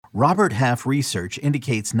Robert Half research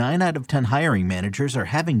indicates 9 out of 10 hiring managers are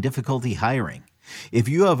having difficulty hiring. If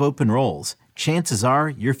you have open roles, chances are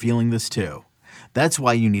you're feeling this too. That's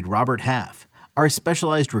why you need Robert Half. Our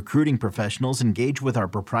specialized recruiting professionals engage with our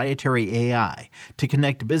proprietary AI to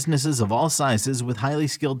connect businesses of all sizes with highly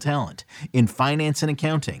skilled talent in finance and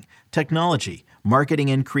accounting, technology, marketing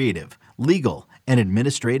and creative, legal, and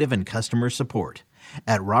administrative and customer support.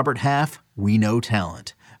 At Robert Half, we know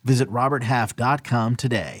talent. Visit roberthalf.com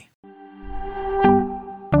today.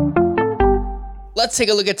 Let's take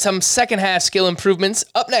a look at some second half skill improvements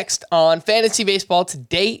up next on Fantasy Baseball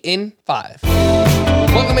Today in 5.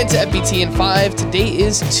 Welcome into FBT in 5. Today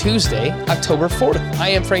is Tuesday, October 4th. I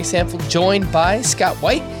am Frank Sample, joined by Scott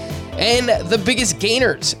White. And the biggest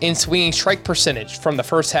gainers in swinging strike percentage from the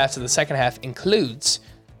first half to the second half includes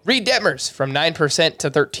Reed Detmers from 9% to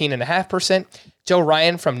 13.5%, Joe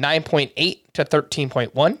Ryan from 9.8 to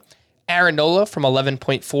 13.1, Aaron Nola from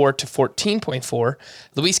 11.4 to 14.4,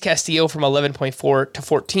 Luis Castillo from 11.4 to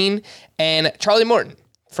 14, and Charlie Morton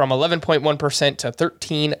from 11.1% to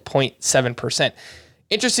 13.7%.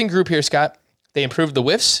 Interesting group here, Scott. They improved the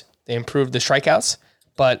whiffs, they improved the strikeouts,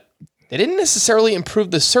 but they didn't necessarily improve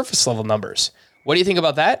the surface level numbers. What do you think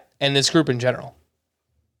about that and this group in general?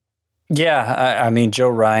 Yeah, I mean, Joe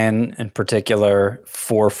Ryan in particular,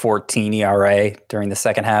 4.14 ERA during the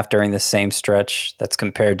second half during the same stretch. That's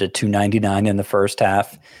compared to 2.99 in the first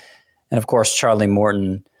half. And of course, Charlie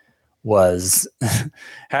Morton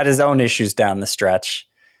had his own issues down the stretch.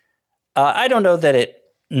 I don't know that it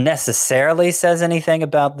necessarily says anything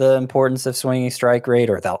about the importance of swinging strike rate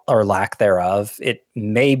or lack thereof. It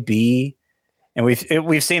may be, and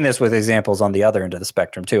we've seen this with examples on the other end of the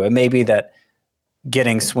spectrum too. It may be that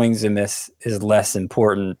getting swings and miss is less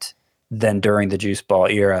important than during the juice ball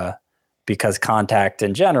era because contact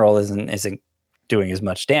in general isn't doing as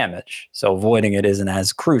much damage. So avoiding it isn't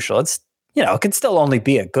as crucial. It can still only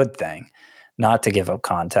be a good thing not to give up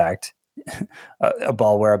contact. A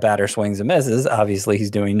ball where a batter swings and misses, obviously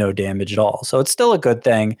he's doing no damage at all. So it's still a good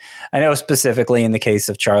thing. I know specifically in the case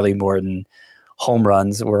of Charlie Morton, home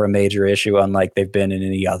runs were a major issue, unlike they've been in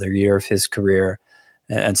any other year of his career.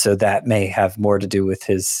 And so that may have more to do with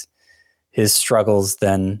his struggles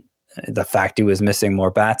than the fact he was missing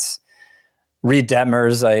more bats. Reed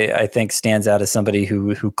Detmers, I think, stands out as somebody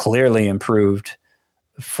who clearly improved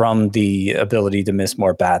from the ability to miss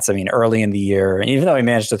more bats. I mean, early in the year, even though he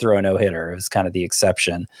managed to throw a no-hitter, it was kind of the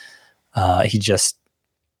exception. It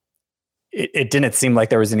didn't seem like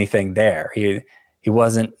there was anything there. He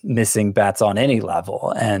wasn't missing bats on any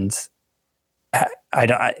level, and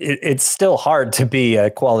it's still hard to be a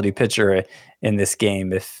quality pitcher in this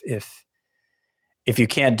game if you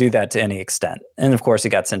can't do that to any extent. And of course, he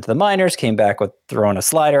got sent to the minors, came back with throwing a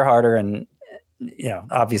slider harder, and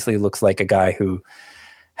obviously looks like a guy who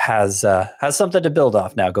has something to build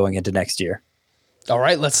off now going into next year. All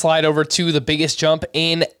right, let's slide over to the biggest jump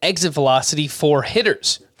in exit velocity for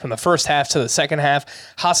hitters from the first half to the second half.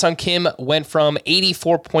 Ha-Seong Kim went from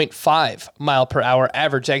 84.5 mile per hour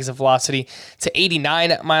average exit velocity to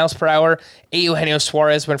 89 miles per hour. Eugenio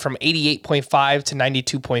Suarez went from 88.5 to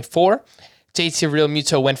 92.4. JT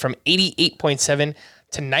Realmuto went from 88.7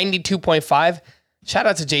 to 92.5. Shout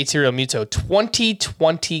out to JT Realmuto,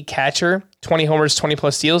 2020 catcher, 20 homers, 20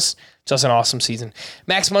 plus steals. Just an awesome season.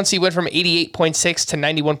 Max Muncy went from 88.6 to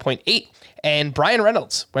 91.8, and Brian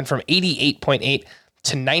Reynolds went from 88.8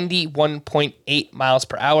 to 91.8 miles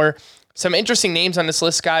per hour. Some interesting names on this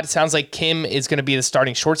list, Scott. It sounds like Kim is going to be the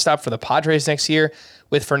starting shortstop for the Padres next year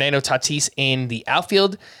with Fernando Tatis in the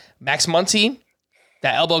outfield. Max Muncy,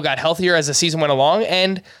 that elbow got healthier as the season went along,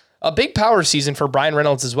 and a big power season for Brian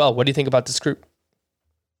Reynolds as well. What do you think about this group?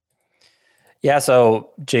 Yeah, so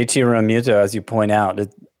JT Realmuto, as you point out,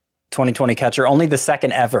 2020 catcher, only the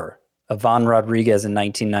second ever. Ivan Rodriguez in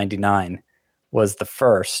 1999 was the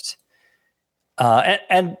first.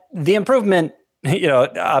 And the improvement,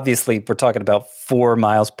 obviously we're talking about 4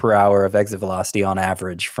 miles per hour of exit velocity on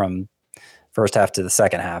average from first half to the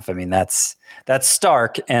second half. I mean, that's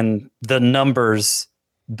stark, and the numbers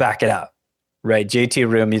back it up. Right, JT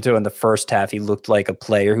Realmuto in the first half, he looked like a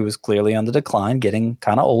player who was clearly on the decline, getting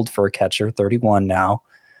kind of old for a catcher, 31 now.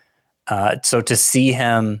 So to see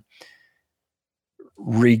him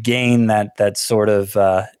regain that sort of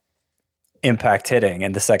impact hitting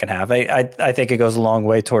in the second half, I think it goes a long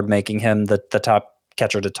way toward making him the top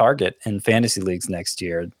catcher to target in fantasy leagues next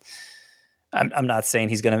year. I'm not saying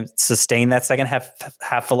he's going to sustain that second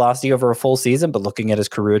half velocity over a full season, but looking at his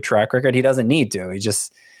career track record, he doesn't need to. He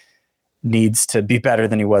just needs to be better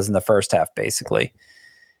than he was in the first half, basically.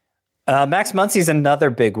 Max Muncy's another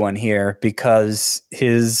big one here because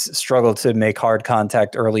his struggle to make hard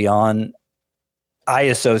contact early on, I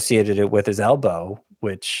associated it with his elbow,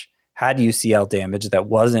 which had UCL damage that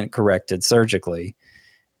wasn't corrected surgically.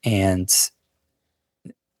 And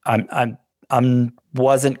I'm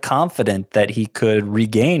wasn't confident that he could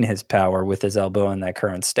regain his power with his elbow in that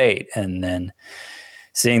current state. And then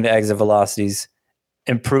seeing the exit velocities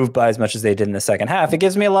improve by as much as they did in the second half, it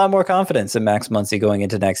gives me a lot more confidence in Max Muncy going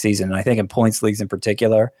into next season. And I think in points leagues in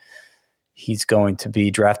particular, he's going to be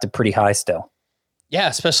drafted pretty high still. Yeah,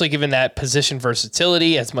 especially given that position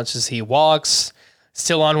versatility, as much as he walks,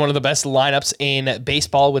 still on one of the best lineups in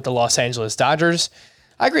baseball with the Los Angeles Dodgers.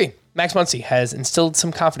 I agree. Max Muncy has instilled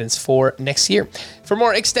some confidence for next year. For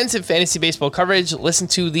more extensive fantasy baseball coverage, listen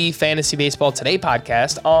to the Fantasy Baseball Today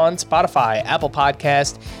podcast on Spotify, Apple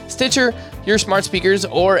Podcast, Stitcher, your smart speakers,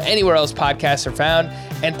 or anywhere else podcasts are found.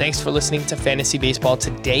 And thanks for listening to Fantasy Baseball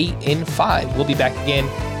Today in 5. We'll be back again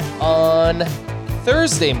on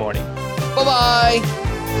Thursday morning. Bye-bye.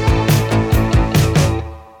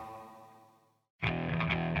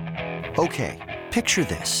 Okay, picture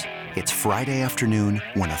this. It's Friday afternoon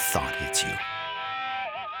when a thought hits you.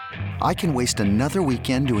 I can waste another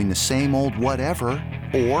weekend doing the same old whatever,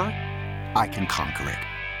 or I can conquer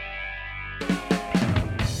it.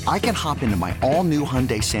 I can hop into my all-new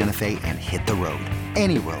Hyundai Santa Fe and hit the road.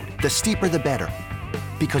 Any road. The steeper, the better.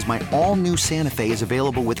 Because my all-new Santa Fe is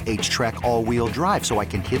available with H-Track all-wheel drive, so I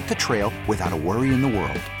can hit the trail without a worry in the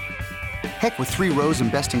world. Heck, with 3 rows and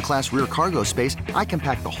best-in-class rear cargo space, I can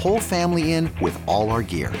pack the whole family in with all our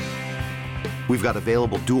gear. We've got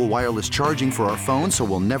available dual wireless charging for our phones, so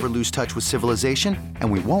we'll never lose touch with civilization, and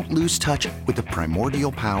we won't lose touch with the primordial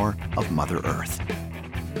power of Mother Earth.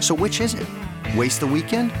 So which is it? Waste the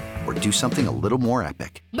weekend or do something a little more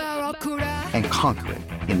epic? And conquer it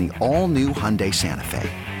in the all-new Hyundai Santa Fe.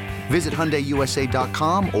 Visit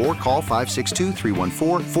HyundaiUSA.com or call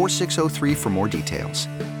 562-314-4603 for more details.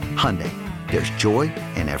 Hyundai, there's joy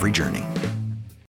in every journey.